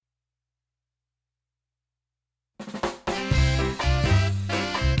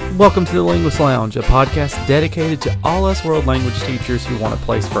Welcome to the Linguists Lounge, a podcast dedicated to all us world language teachers who want a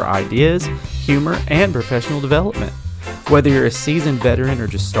place for ideas, humor, and professional development. Whether you're a seasoned veteran or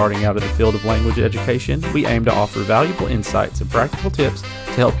just starting out in the field of language education, we aim to offer valuable insights and practical tips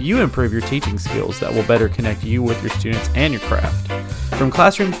to help you improve your teaching skills that will better connect you with your students and your craft. From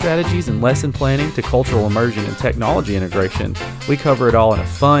classroom strategies and lesson planning to cultural immersion and technology integration, we cover it all in a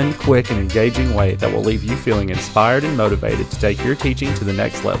fun, quick, and engaging way that will leave you feeling inspired and motivated to take your teaching to the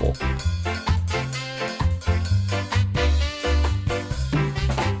next level.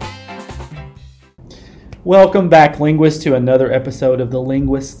 Welcome back, linguists, to another episode of the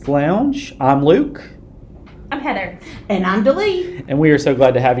Linguists Lounge. I'm Luke. I'm Heather. And I'm Delee. And we are so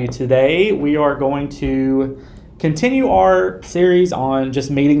glad to have you today. We are going to continue our series on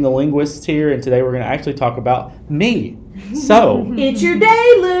just meeting the linguists here, and today we're going to actually talk about me. So it's your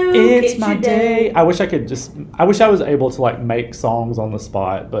day, Luke. It's my day. I wish I was able to make songs on the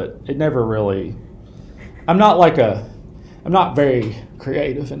spot, but it never really. I'm not very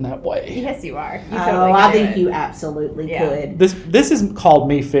creative in that way. Yes, you are. I think you absolutely could. This is called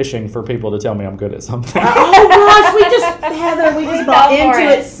me fishing for people to tell me I'm good at something. Oh gosh, we just bought into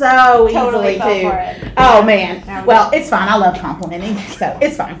it so totally easily too. Oh man. Well, it's fine. I love complimenting, so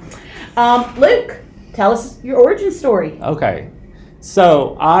it's fine. Luke, tell us your origin story. Okay,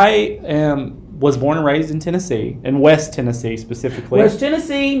 so I was born and raised in Tennessee, in West Tennessee specifically. West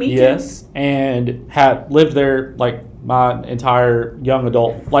Tennessee, me too. Yes, and had lived there my entire young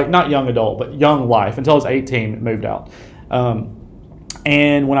life until I was 18. Moved out,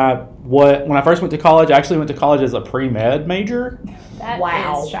 and when I first went to college, I actually went to college as a pre-med major. That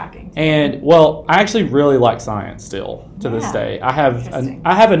is shocking. And I actually really like science still to this day. I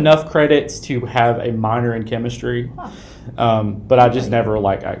have enough credits to have a minor in chemistry. But I just never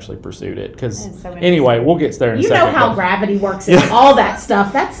actually pursued it because anyway, we'll get there in a second. You know how gravity works and all that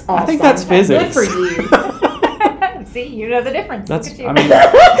stuff. That's awesome. I think that's physics. Good for you. See, you know the difference. That's, Look I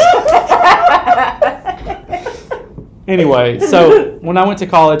at you. mean, anyway, so when I went to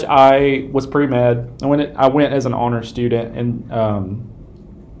college, I was pre-med. I went as an honor student, and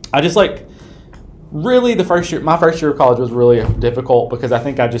I just really my first year of college was really difficult because I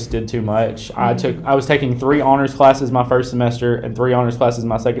think I just did too much. Mm-hmm. I was taking 3 honors classes my first semester and 3 honors classes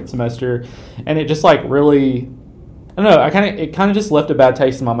my second semester, and it just really, I don't know, it kind of just left a bad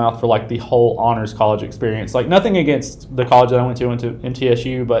taste in my mouth for the whole honors college experience. Nothing against the college that I went to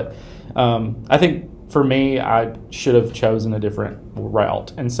MTSU, but I think for me I should have chosen a different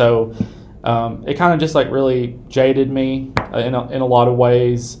route, and so it kind of just really jaded me in a lot of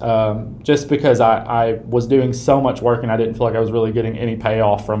ways, just because I was doing so much work and I didn't feel like I was really getting any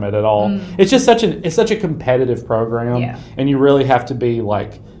payoff from it at all. It's just such a competitive program, and you really have to be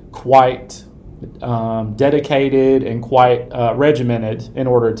quite dedicated and quite regimented in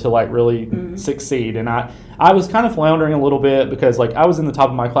order to really succeed. And I was kind of floundering a little bit because I was in the top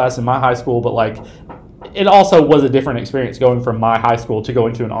of my class in my high school, but it also was a different experience going from my high school to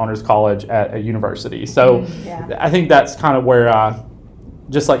going to an honors college at a university. So I think that's kind of where I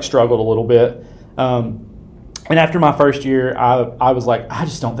just struggled a little bit. And after my first year, I was I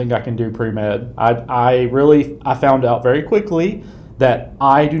just don't think I can do pre-med. I found out very quickly that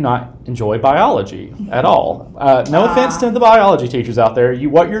I do not enjoy biology at all. No offense to the biology teachers out there.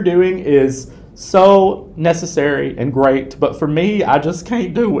 What you're doing is so necessary and great, but for me, I just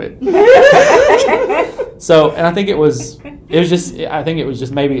can't do it. So, and I think it was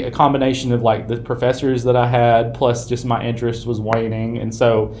just maybe a combination of the professors that I had, plus just my interest was waning. And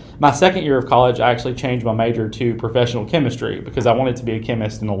so my second year of college, I actually changed my major to professional chemistry because I wanted to be a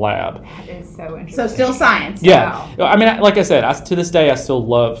chemist in a lab. That is so interesting. So still science. Yeah. Wow. I mean, like I said, to this day, I still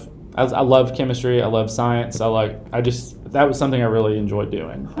love chemistry. I love science. That was something I really enjoyed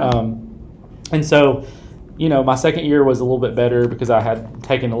doing. And so, my second year was a little bit better because I had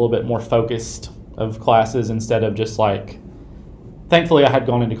taken a little bit more focused of classes instead of just thankfully I had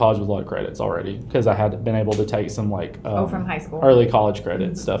gone into college with a lot of credits already because I had been able to take some from high school, early college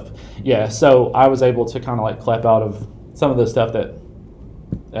credit stuff. Yeah. So I was able to kind of clap out of some of the stuff that,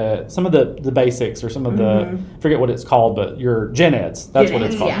 some of the basics or some of the, forget what it's called, but your gen eds, that's what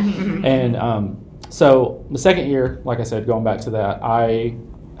it's called. Yeah. Mm-hmm. And so the second year, like I said, going back to that, I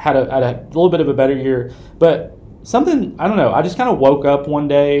had a little bit of a better year, but something, I don't know, I just kind of woke up one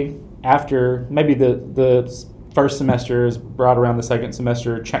day after maybe the first semester is right around the second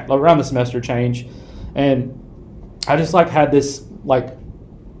semester, around the semester change, and I just had this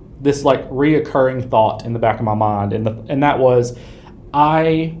reoccurring thought in the back of my mind, and that was,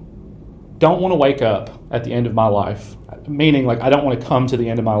 I don't want to wake up at the end of my life, meaning I don't want to come to the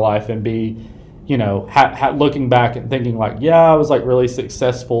end of my life and be you know, looking back and thinking like, yeah, I was like really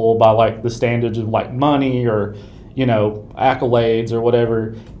successful by like the standards of like money or, you know, accolades or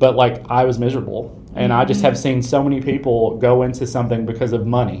whatever, but like I was miserable. And I just have seen so many people go into something because of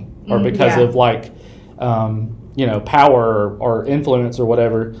money or because of like, you know, power or influence or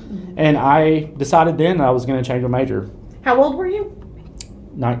whatever. And I decided then I was going to change my major. How old were you?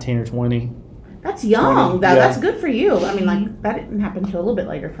 19 or 20. That's young. 20, That's good for you. I mean, like, that didn't happen until a little bit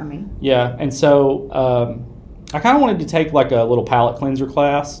later for me. Yeah. And so I kind of wanted to take like a little palate cleanser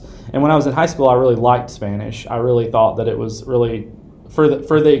class. And when I was in high school, I really liked Spanish. I really thought that it was really, for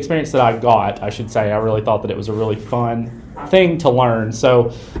the experience that I got, I should say, I really thought that it was a really fun thing to learn.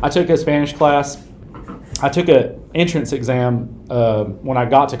 So I took a Spanish class. I took an entrance exam when I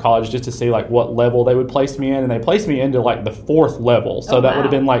got to college just to see like what level they would place me in, and they placed me into like the 4th level. So that would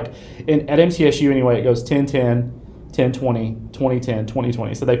have been like at MTSU anyway. It goes 10-10, 10-20, 20-10,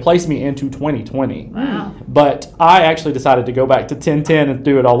 20-20. So they placed me into 2020. Wow. But I actually decided to go back to 10-10 and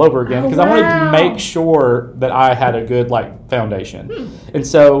do it all over again because I wanted to make sure that I had a good like foundation. And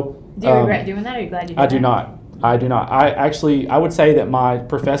so do you regret doing that, or are you glad you did I do not. I do not. I would say that my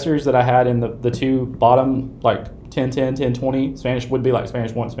professors that I had in the two bottom, like 10-10, 10-20, Spanish would be like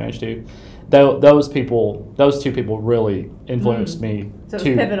Spanish 1, Spanish 2. Those two people really influenced me. So it was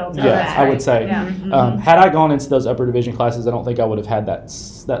pivotal to yes, that, I right? would say. Yeah. Had I gone into those upper division classes, I don't think I would have had that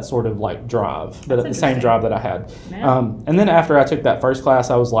sort of like drive, the same drive that I had. Yeah. And then after I took that first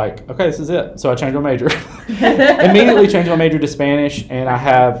class, I was like, okay, this is it. So I changed my major. Immediately changed my major to Spanish, and I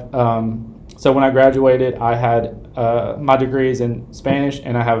have... So when I graduated, I had my degrees in Spanish,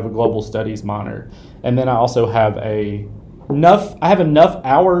 and I have a global studies minor. And then I also have enough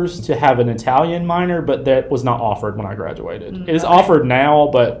hours to have an Italian minor, but that was not offered when I graduated. It is offered now,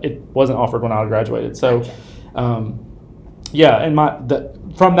 but it wasn't offered when I graduated. So, and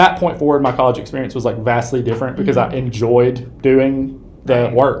from that point forward, my college experience was like vastly different because I enjoyed doing the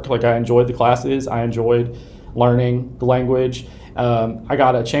work. Like I enjoyed the classes, I enjoyed learning the language. I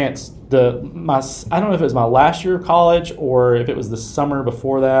got a chance. I don't know if it was my last year of college or if it was the summer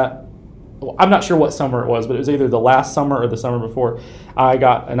before that. I'm not sure what summer it was, but it was either the last summer or the summer before. I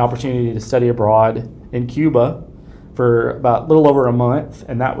got an opportunity to study abroad in Cuba for about a little over a month,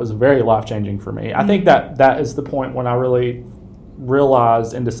 and that was very life-changing for me. I think that is the point when I really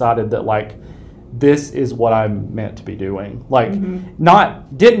realized and decided that like this is what I'm meant to be doing. Like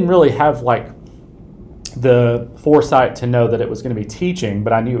didn't really have like the foresight to know that it was going to be teaching,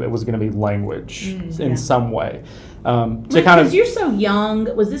 but I knew it was going to be language in some way. Because you're so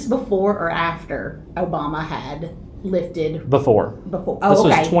young, was this before or after Obama had lifted? Before. Oh, this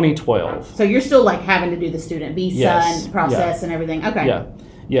okay. was 2012. So you're still like having to do the student visa and process and everything. Okay.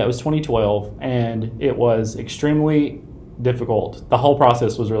 Yeah, it was 2012, and it was extremely difficult. The whole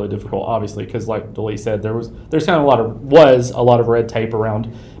process was really difficult, obviously, because like Delee said, there's kind of a lot of red tape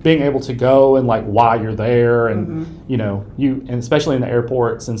around being able to go and like why you're there, and you know, and especially in the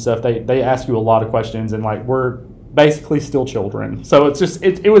airports and stuff, they ask you a lot of questions, and like we're basically still children, so it's just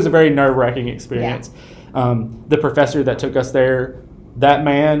it was a very nerve-wracking experience. The professor that took us there, that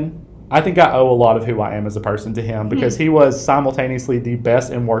man, I think I owe a lot of who I am as a person to him, because he was simultaneously the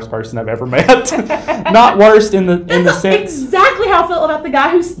best and worst person I've ever met. Not worst in the sense. Exactly how I felt about the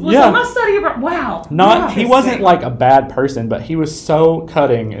guy who was on my study abroad. Wow. He wasn't like a bad person, but he was so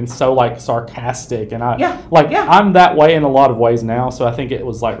cutting and so like sarcastic, and I'm that way in a lot of ways now. So I think it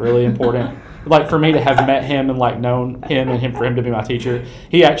was like really important, like for me to have met him and like known him and for him to be my teacher.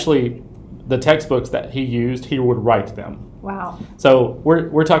 He actually, the textbooks that he used, he would write them. Wow. So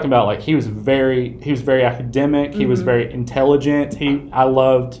we're talking about like he was very academic. He was very intelligent.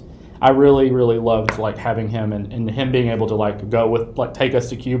 I really loved like having him and him being able to like go with like take us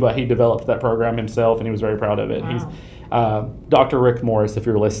to Cuba. He developed that program himself, and he was very proud of it. Wow. He's Dr. Rick Morris, if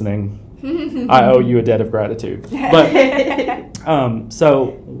you're listening, I owe you a debt of gratitude. But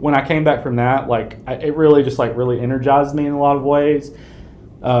so when I came back from that, like it really just like really energized me in a lot of ways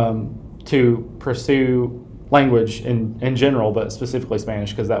to pursue language in general, but specifically Spanish,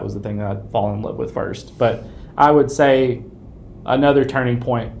 because that was the thing that I'd fallen in love with first. But I would say another turning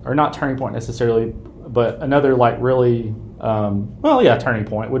point, or not turning point necessarily, but another like really turning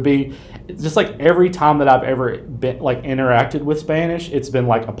point would be just like every time that I've ever been like interacted with Spanish, it's been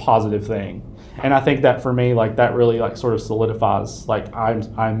like a positive thing. And I think that for me, like that really like sort of solidifies like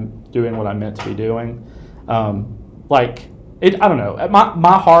I'm doing what I'm meant to be doing. I don't know.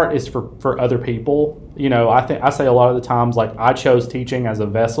 My heart is for other people. You know, I say a lot of the times like I chose teaching as a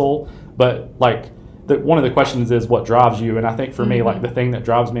vessel, but like one of the questions is what drives you, and I think for me like the thing that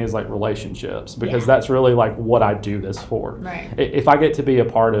drives me is like relationships, because that's really like what I do this for. Right. If I get to be a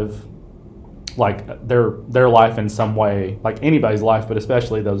part of like their life in some way, like anybody's life, but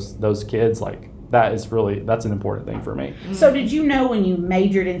especially those kids, like that's an important thing for me. So did you know when you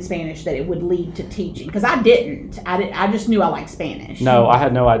majored in Spanish that it would lead to teaching? Because I didn't. I just knew I liked Spanish. No, I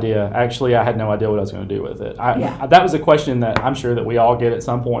had no idea. Actually, I had no idea what I was going to do with it. That was a question that I'm sure that we all get at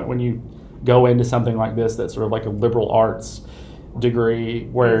some point when you go into something like this that's sort of like a liberal arts degree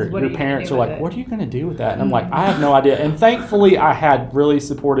where your parents are like, what are you going to do with that? And I'm like, I have no idea. And thankfully, I have had really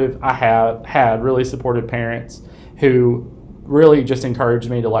supportive parents who really just encouraged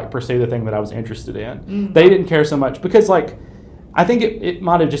me to like pursue the thing that I was interested in. They didn't care so much because like I think it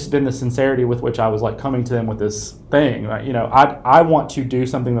might have just been the sincerity with which I was like coming to them with this thing. Like, you know, I want to do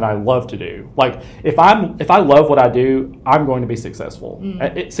something that I love to do. Like if I love what I do, I'm going to be successful.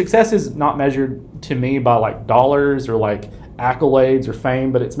 Success is not measured to me by like dollars or like accolades or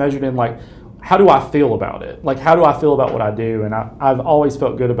fame, but it's measured in like, how do I feel about it? Like, how do I feel about what I do? And I've always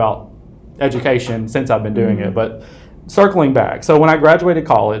felt good about education since I've been doing it. But circling back, so when I graduated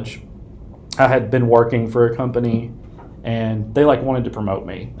college, I had been working for a company and they like wanted to promote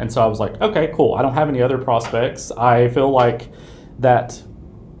me. And so I was like, okay, cool. I don't have any other prospects. I feel like that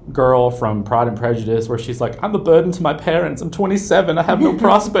girl from Pride and Prejudice where she's like, I'm a burden to my parents. I'm 27. I have no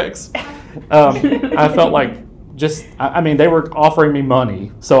prospects. I felt like they were offering me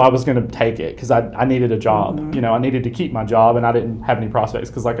money, so I was going to take it because I needed a job. Mm-hmm. You know, I needed to keep my job, and I didn't have any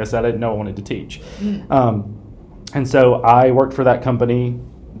prospects because, like I said, I didn't know I wanted to teach. And so I worked for that company,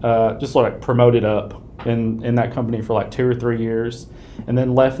 just sort of promoted up in that company for like 2 or 3 years, and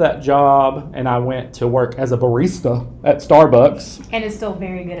then left that job, and I went to work as a barista at Starbucks. And is still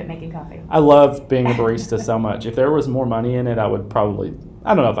very good at making coffee. I loved being a barista so much. If there was more money in it, I would probably,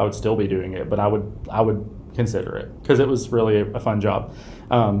 I don't know if I would still be doing it, but I would consider it because it was really a fun job.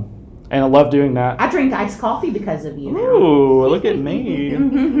 And I love doing that. I drink iced coffee because of you now. Ooh, look at me.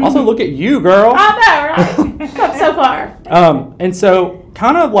 Also, look at you, girl. I know, right? Come so far. And so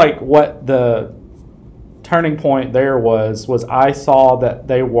kind of like what the turning point there was I saw that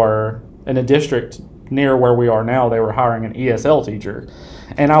they were, in a district near where we are now, they were hiring an ESL teacher.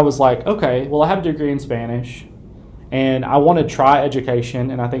 And I was like, okay, well, I have a degree in Spanish. And I want to try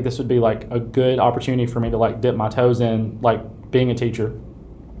education, and I think this would be like a good opportunity for me to like dip my toes in like being a teacher.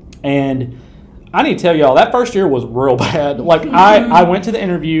 And I need to tell y'all, that first year was real bad. Like I went to the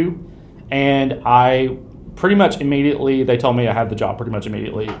interview, and I pretty much immediately, they told me I had the job pretty much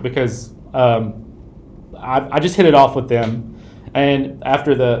immediately because I just hit it off with them. And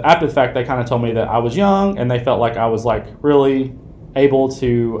after the fact, they kind of told me that I was young, and they felt like I was like really able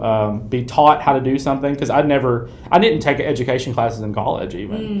to be taught how to do something because I didn't take education classes in college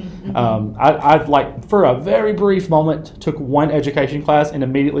even. I like for a very brief moment took one education class and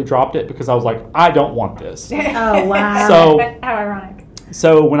immediately dropped it because I was like, I don't want this. Oh wow! So how ironic.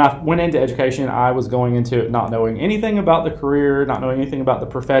 So when I went into education, I was going into it not knowing anything about the career, not knowing anything about the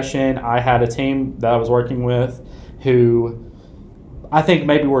profession. I had a team that I was working with who I think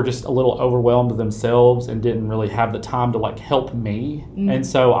maybe were just a little overwhelmed themselves and didn't really have the time to like help me. And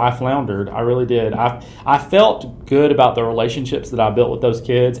so I floundered. I really did. I felt good about the relationships that I built with those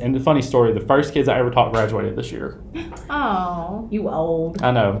kids. And the funny story, the first kids I ever taught graduated this year. Oh, you old.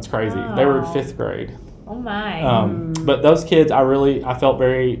 I know, it's crazy. They were in 5th grade. Oh my. But those kids, I felt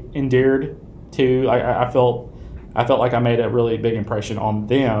very endeared to. I felt like I made a really big impression on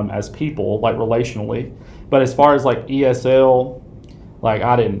them as people, like relationally. But as far as like ESL, like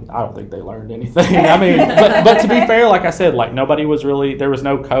I don't think they learned anything. I mean, but to be fair, like I said, like nobody was really, there was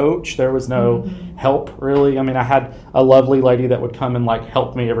no coach, there was no help really. I mean, I had a lovely lady that would come and like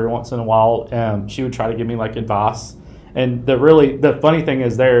help me every once in a while. She would try to give me like advice. And the funny thing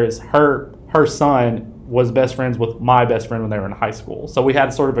is her son was best friends with my best friend when they were in high school. So we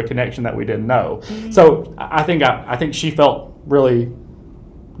had sort of a connection that we didn't know. So I think she felt really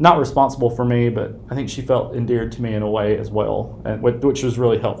not responsible for me, but I think she felt endeared to me in a way as well, and which was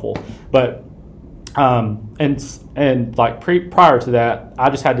really helpful. But and like prior to that, I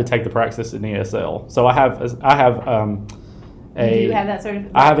just had to take the praxis in ESL. So I have Do you have that sort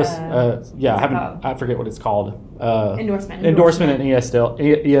of? I have I forget what it's called. Endorsement in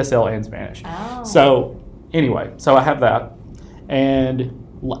ESL and Spanish. Oh. So anyway, so I have that, and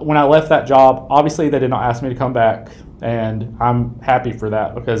when I left that job, obviously they did not ask me to come back. And I'm happy for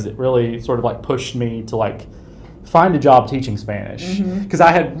that because it really sort of like pushed me to like find a job teaching Spanish because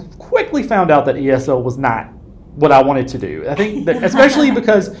I had quickly found out that ESL was not what I wanted to do. I think that especially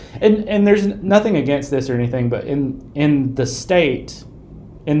because and there's nothing against this or anything, but in this state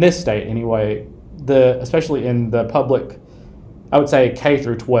anyway, especially in the public, I would say K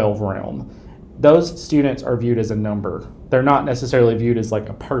through 12 realm, those students are viewed as a number they're not necessarily viewed as like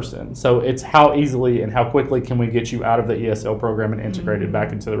a person. So it's how easily and how quickly can we get you out of the ESL program and integrated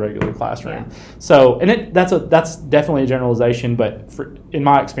back into the regular classroom. Yeah. So, and that's definitely a generalization, but in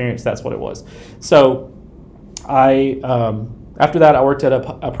my experience, that's what it was. So after that, I worked at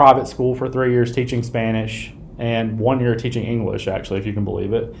a private school for 3 years teaching Spanish and 1 year teaching English, actually, if you can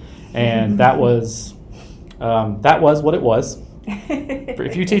believe it. And that was what it was.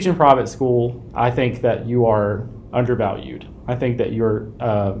 If you teach in private school, I think that you are undervalued. I think that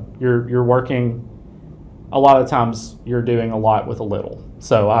you're working. A lot of times, you're doing a lot with a little.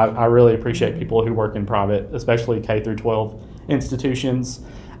 So I really appreciate people who work in private, especially K through 12 institutions.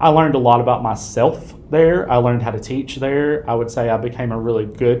 I learned a lot about myself there. I learned how to teach there. I would say I became a really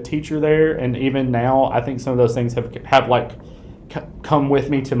good teacher there, and even now, I think some of those things have like come with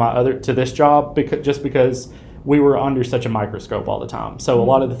me to this job because we were under such a microscope all the time. So a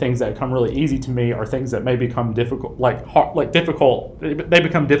lot of the things that come really easy to me are things that may become difficult, they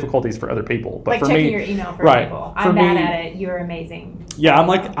become difficulties for other people. But like for checking me, your email, for right, example. for I'm bad me, at it. You're amazing. Yeah,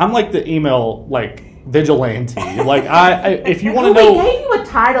 I'm like the email vigilante. Like if you want to know, we gave you a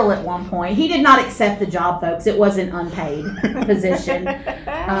title at one point. He did not accept the job, folks. It was an unpaid position.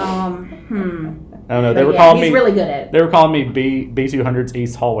 I don't know. They But were yeah, calling he's me. really good at it. They were calling me B200's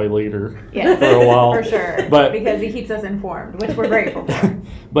East Hallway Leader Yeah, for a while. for sure. But because he keeps us informed, which we're grateful for.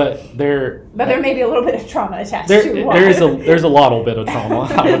 But there may be a little bit of trauma attached to it. there's a lot bit of trauma,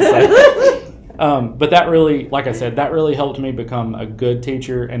 I would say. But that really, like I said, that really helped me become a good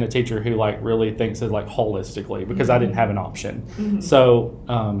teacher and a teacher who really thinks it holistically, because I didn't have an option. Mm-hmm. So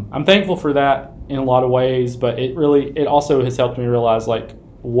I'm thankful for that in a lot of ways, but it also has helped me realize what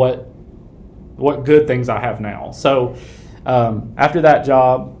good things I have now. So after that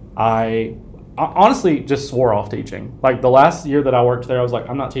job, I honestly just swore off teaching. Like the last year that I worked there, I was like,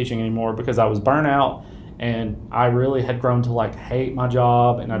 I'm not teaching anymore, because I was burnt out. And I really had grown to hate my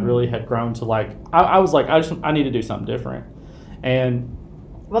job, and I really had grown to I was like, I need to do something different. And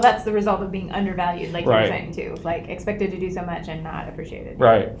well, that's the result of being undervalued, like right. you were saying too, expected to do so much and not appreciated.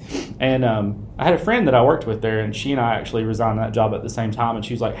 Right. And I had a friend that I worked with there, and she and I actually resigned that job at the same time. And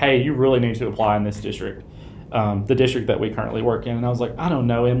she was like, hey, you really need to apply in this district, the district that we currently work in. And I was like, I don't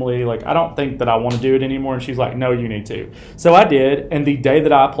know, Emily, I don't think that I want to do it anymore. And she's like, no, you need to. So I did. And the day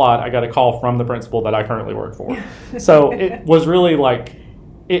that I applied, I got a call from the principal that I currently work for. So it was really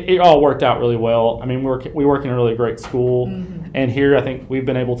it all worked out really well. I mean, we work in a really great school. Mm-hmm. And here I think we've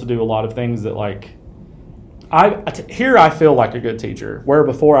been able to do a lot of things that here I feel like a good teacher, where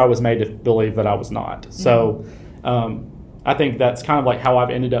before I was made to believe that I was not. Mm-hmm. So I think that's kind of how I've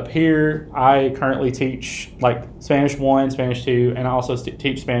ended up here. I currently teach Spanish 1, Spanish 2, and I also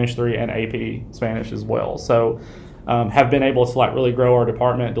teach Spanish 3 and AP Spanish as well. So have been able to really grow our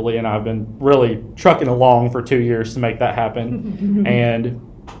department. Delia and I have been really trucking along for 2 years to make that happen. And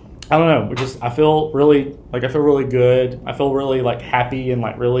I don't know, I feel really good. I feel really happy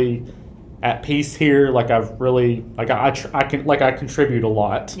and really at peace here. I've really I contribute a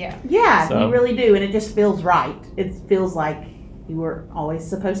lot. Yeah, so. You really do, and it just feels right. It feels like you were always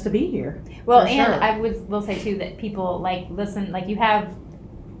supposed to be here. Well, and sure. I will say too that people listen, you have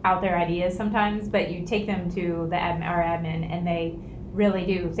out there ideas sometimes, but you take them to our admin, and they really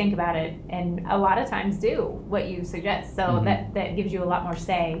do think about it, and a lot of times do what you suggest. So mm-hmm. that gives you a lot more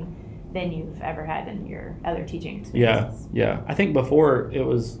say than you've ever had in your other teaching experiences. Yeah. I think before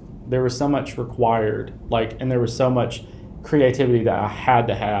there was so much required, and there was so much creativity that I had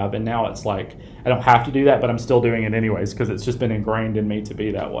to have, and now it's I don't have to do that, but I'm still doing it anyways, because it's just been ingrained in me to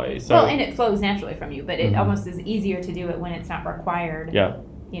be that way. So and it flows naturally from you, but it mm-hmm. almost is easier to do it when it's not required. Yeah.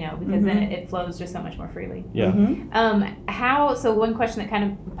 Because mm-hmm. then it flows just so much more freely. Yeah. Mm-hmm. So one question that kind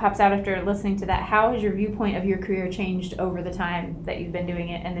of pops out after listening to that, how has your viewpoint of your career changed over the time that you've been doing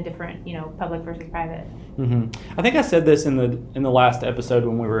it, and the different, public versus private? Mm-hmm. I think I said this in the last episode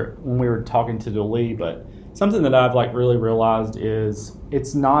when we were talking to Delia, but something that I've really realized is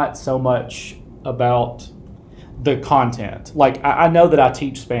it's not so much about the content. I know that I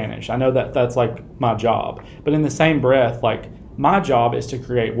teach Spanish. I know that that's my job, but in the same breath, my job is to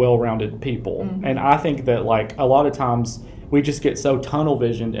create well-rounded people. Mm-hmm. And I think that a lot of times we just get so tunnel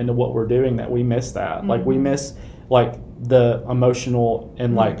visioned into what we're doing that we miss that. Mm-hmm. We miss the emotional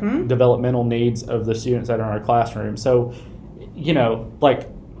and mm-hmm. developmental needs of the students that are in our classroom. So,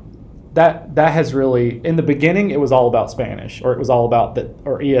 that has really, in the beginning, it was all about Spanish, or it was all about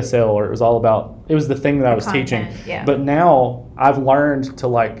or ESL, or it was the thing that I was teaching. Yeah. But now I've learned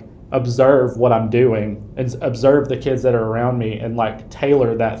to observe what I'm doing and observe the kids that are around me and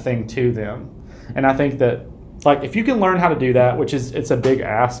tailor that thing to them. And I think that like if you can learn how to do that, which is it's a big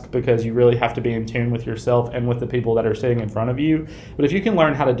ask because you really have to be in tune with yourself and with the people that are sitting in front of you. But if you can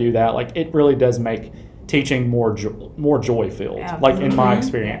learn how to do that, like it really does make teaching more joy filled. Yeah. Like in my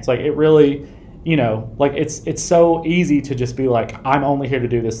experience, like it really, like it's so easy to just be like, I'm only here to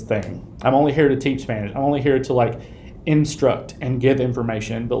do this thing. I'm only here to teach Spanish. I'm only here to like instruct and give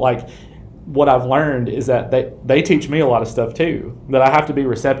information. But like what I've learned is that they teach me a lot of stuff too, that I have to be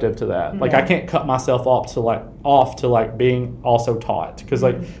receptive to that. Like I can't cut myself off to like being also taught, because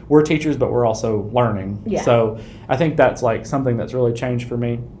like we're teachers but we're also learning. So I think that's like something that's really changed for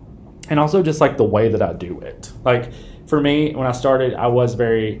me. And also just like the way that I do it. Like for me, when I started, I was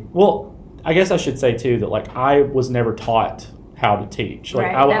I guess I should say too that like I was never taught how to teach.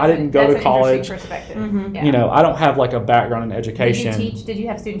 Like I didn't go to college. That's an interesting perspective. Yeah. I don't have like a background in education. Did you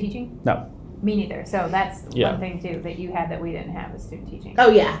have student teaching? No. Me neither. So that's one thing too that you had that we didn't have, is student teaching. Oh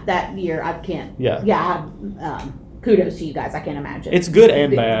yeah, that year I can't. Yeah. Kudos to you guys. I can't imagine. It's good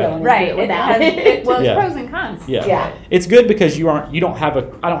and bad. Right. It's pros and cons. Yeah. It's good because I don't have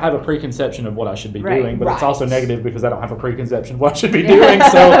a preconception of what I should be doing, but it's also negative because I don't have a preconception of what I should be doing.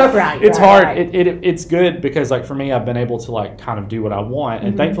 So it's hard. Right. It's good because like for me, I've been able to like kind of do what I want,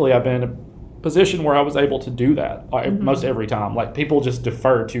 and thankfully I've been in a position where I was able to do that most every time. Like people just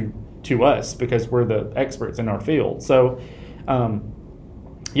defer to us because we're the experts in our field. So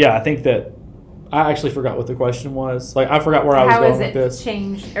I think that I actually forgot what the question was. Like I forgot where I was going with this. How has it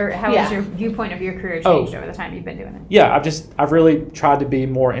changed, or how has your viewpoint of your career changed over the time you've been doing it? Yeah, I've really tried to be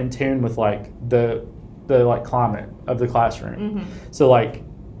more in tune with like the like climate of the classroom. So like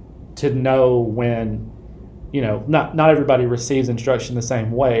to know when not everybody receives instruction the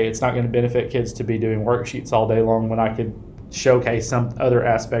same way. It's not going to benefit kids to be doing worksheets all day long when I could showcase some other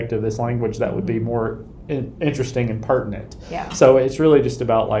aspect of this language that would be more interesting and pertinent. So it's really just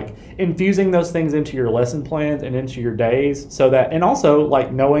about like infusing those things into your lesson plans and into your days, so that, and also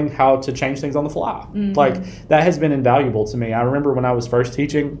like knowing how to change things on the fly. Like that has been invaluable to me. I remember when I was first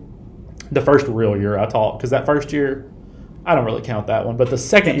teaching, the first real year I taught, because that first year I don't really count that one, but the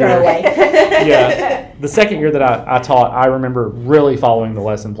second year, the second year that I taught, I remember really following the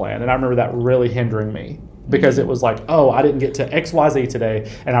lesson plan, and I remember that really hindering me. Because it was like, I didn't get to XYZ today,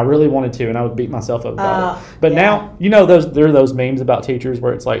 and I really wanted to, and I would beat myself up about it. But now, there are those memes about teachers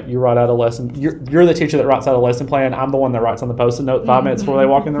where it's like you write out a lesson. You're the teacher that writes out a lesson plan. I'm the one that writes on the Post-it note 5 minutes before they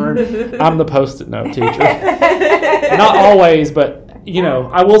walk in the room. I'm the Post-it note teacher. Not always, but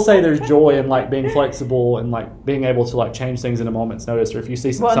I will say there's joy in like being flexible and like being able to like change things in a moment's notice, or if you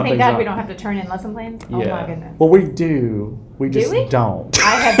see something. Thank God we don't have to turn in lesson plans. Oh my goodness. Well, we do. We just don't.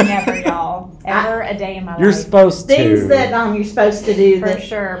 I have never, y'all, ever a day in my life. You're supposed to. Things that you're supposed to do. For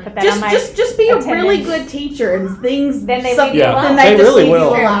sure. Put that just, on my just be attendance. A really good teacher, and things. Then they leave you alone. Then they just really leave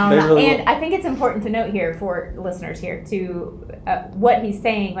will. You alone. And I think it's important to note here for listeners here to what he's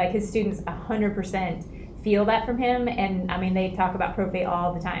saying. Like his students 100% feel that from him, and I mean they talk about Profe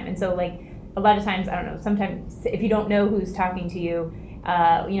all the time, and so like a lot of times, I don't know, sometimes if you don't know who's talking to you,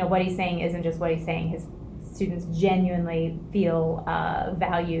 what he's saying isn't just what he's saying. His students genuinely feel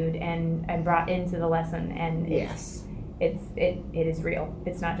valued and brought into the lesson, and it is real.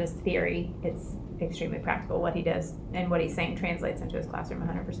 It's not just theory. It's extremely practical. What he does and what he's saying translates into his classroom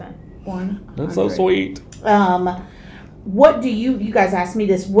 100%. That's so sweet. What do you guys asked me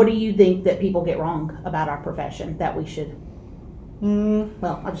this? What do you think that people get wrong about our profession that we should?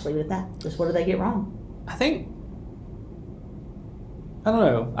 Well, I'll just leave it at that. Just what do they get wrong? I don't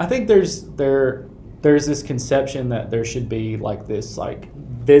know. I think there's this conception that there should be like this like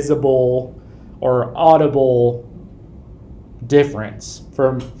visible or audible difference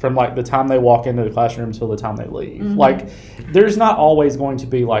from like the time they walk into the classroom till the time they leave. Like there's not always going to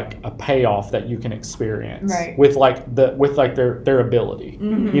be like a payoff that you can experience with their ability.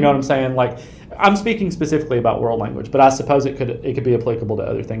 You know what I'm saying? Like I'm speaking specifically about world language, but I suppose it could be applicable to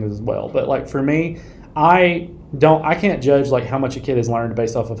other things as well. But like for me, I can't judge like how much a kid has learned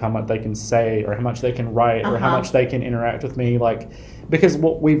based off of how much they can say or how much they can write or how much they can interact with me, like because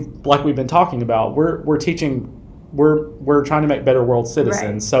what we've been talking about, we're teaching, we're trying to make better world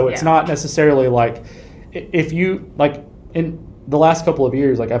citizens. So it's not necessarily like if you like in the last couple of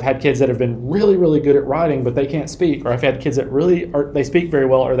years, like I've had kids that have been really, really good at writing, but they can't speak, or I've had kids that they speak very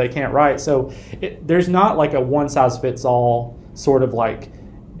well or they can't write. So there's not like a one size fits all sort of like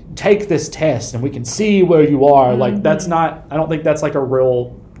take this test and we can see where you are. Like that's not, I don't think that's like a real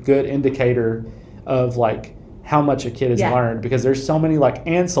good indicator of like how much a kid has learned, because there's so many like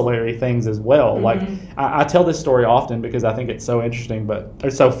ancillary things as well. Like I tell this story often because I think it's so interesting, but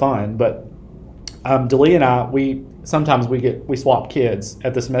it's so fun. But Delee and I, we swap kids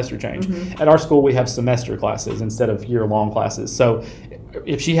at the semester change. At our school, we have semester classes instead of year-long classes. So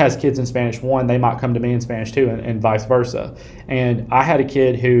if she has kids in Spanish 1, they might come to me in Spanish 2 and vice versa. And I had a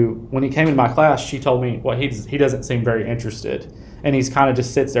kid who, when he came into my class, she told me, well, he doesn't seem very interested. And he's kind of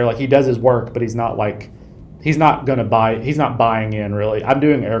just sits there, like he does his work, but he's not buying in really. I'm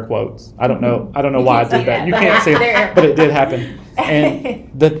doing air quotes. I don't know why I did that. You can't see it, but it did happen.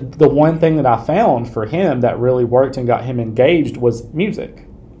 And the one thing that I found for him that really worked and got him engaged was music.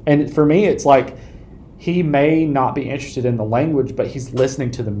 And for me, it's like he may not be interested in the language, but he's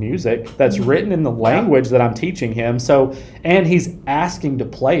listening to the music that's written in the language that I'm teaching him. So, and he's asking to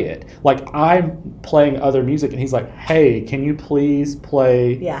play it. Like I'm playing other music, and he's like, "Hey, can you please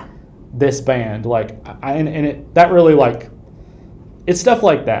play this band?" Like, that really, like, it's stuff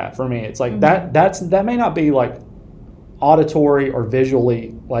like that for me. It's like that may not be like auditory or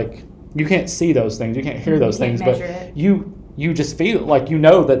visually, like you can't see those things, you can't hear those things, but you just feel like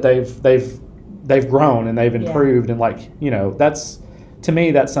that they've grown and they've improved, and like that's, to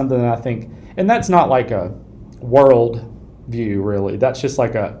me, that's something that I think, and that's not like a world view really. That's just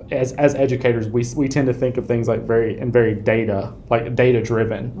like as educators, we tend to think of things like very data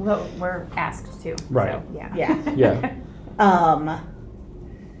driven. Well, we're asked to, right? So, Yeah.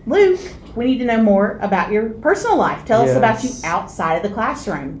 Luke, we need to know more about your personal life. Tell us about you outside of the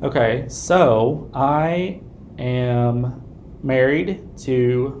classroom. Okay, so I am married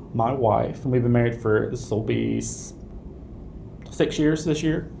to my wife, and we've been married for, this will be 6 years this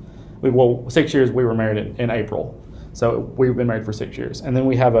year. 6 years. We were married in April, so we've been married for 6 years. And then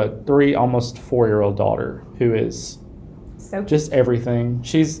we have a 3, almost 4-year-old daughter who is just everything.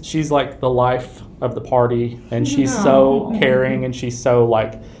 She's like the life of the party, and she's so caring, and she's so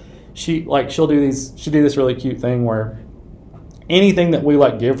she'll do this really cute thing where anything that we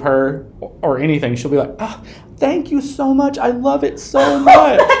like give her or anything, she'll be like, "Oh, thank you so much. I love it so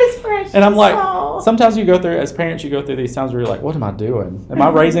much." That is precious. And I'm like, sometimes you go through, as parents, you go through these times where you're like, what am I doing? Am I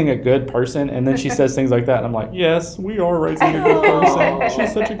raising a good person? And then she says things like that, and I'm like, yes, we are raising a good person.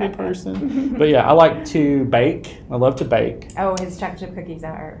 She's such a good person. But yeah, I like to bake. I love to bake. Oh, his chocolate chip cookies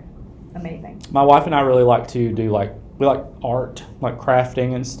are amazing. My wife and I really like to do we like art, like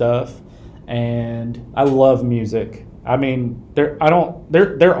crafting and stuff. And I love music. I mean, when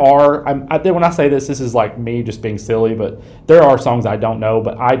I say this is like me just being silly, but there are songs I don't know,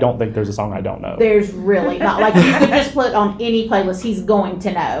 but I don't think there's a song I don't know. There's really not. Like, you could just put on any playlist, he's going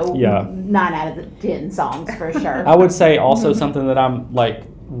to know 9 out of the 10 songs for sure. I would say also something that I'm like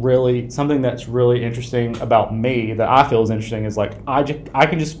something that's really interesting about me that I feel is interesting is like I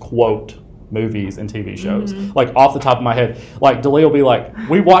can just quote movies and TV shows, like off the top of my head. Like Delee will be like,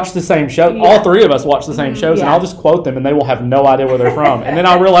 we watch the same show, all 3 of us watch the same shows, and I'll just quote them, and they will have no idea where they're from, and then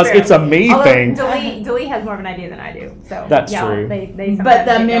I'll realize it's a me thing. Delee has more of an idea than I do, so that's true. But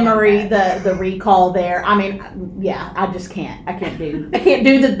the memory, the recall there, I mean, I just can't. I can't do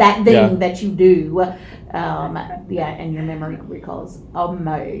that thing that you do. And your memory recall is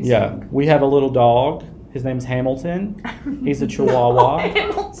amazing. Yeah, we have a little dog. His name's Hamilton. He's a Chihuahua.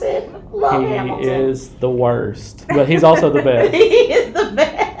 Hamilton. Love Hamilton. He is the worst, but he's also the best. He is the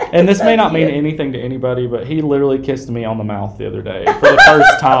best. And this may not mean anything to anybody, but he literally kissed me on the mouth the other day for the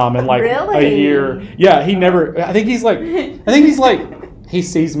first time in like a year. Yeah, he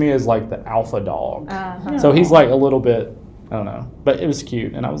sees me as like the alpha dog. So he's like a little bit, I don't know, but it was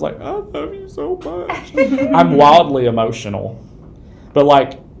cute. And I was like, I love you so much. I'm wildly emotional, but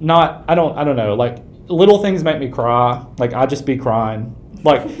like I don't know, like little things make me cry. Like I just be crying.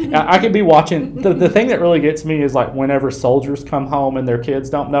 Like I could be watching. The thing that really gets me is like whenever soldiers come home and their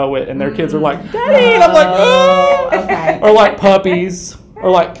kids don't know it, and their kids are like, "Daddy," and I'm like, "Oh," okay. Or like puppies, or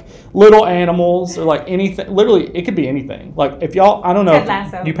like little animals, or like anything. Literally, it could be anything. Like if y'all, I don't know,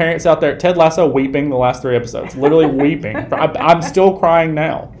 if you parents out there, Ted Lasso weeping the last 3 episodes, literally weeping. I'm still crying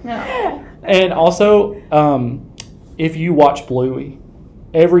now. No. And also, if you watch Bluey,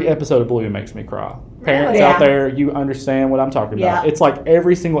 every episode of Bluey makes me cry. Parents out there, you understand what I'm talking about. It's like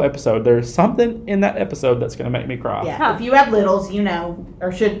every single episode, there's something in that episode that's going to make me cry. Yeah. If you have littles, you know,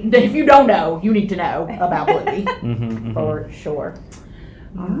 if you don't know, you need to know about Bluey. For sure.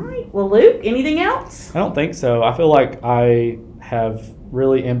 All right. Well, Luke, anything else? I don't think so. I feel like I have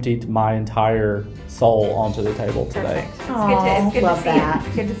really emptied my entire soul onto the table today. It's good to see you.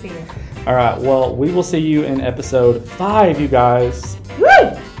 Good to see you. All right. Well, we will see you in episode 5, you guys.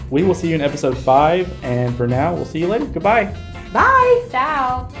 Woo! We will see you in episode 5, and for now, we'll see you later. Goodbye. Bye.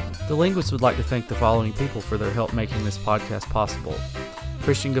 Ciao. The Linguists would like to thank the following people for their help making this podcast possible.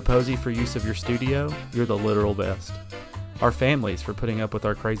 Christian Gapozzi for use of your studio. You're the literal best. Our families for putting up with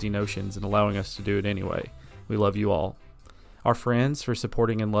our crazy notions and allowing us to do it anyway. We love you all. Our friends for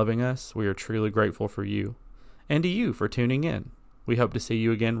supporting and loving us. We are truly grateful for you. And to you for tuning in. We hope to see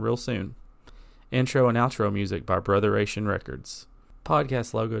you again real soon. Intro and outro music by Brotheration Records.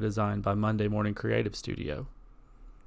 Podcast logo designed by Monday Morning Creative Studio.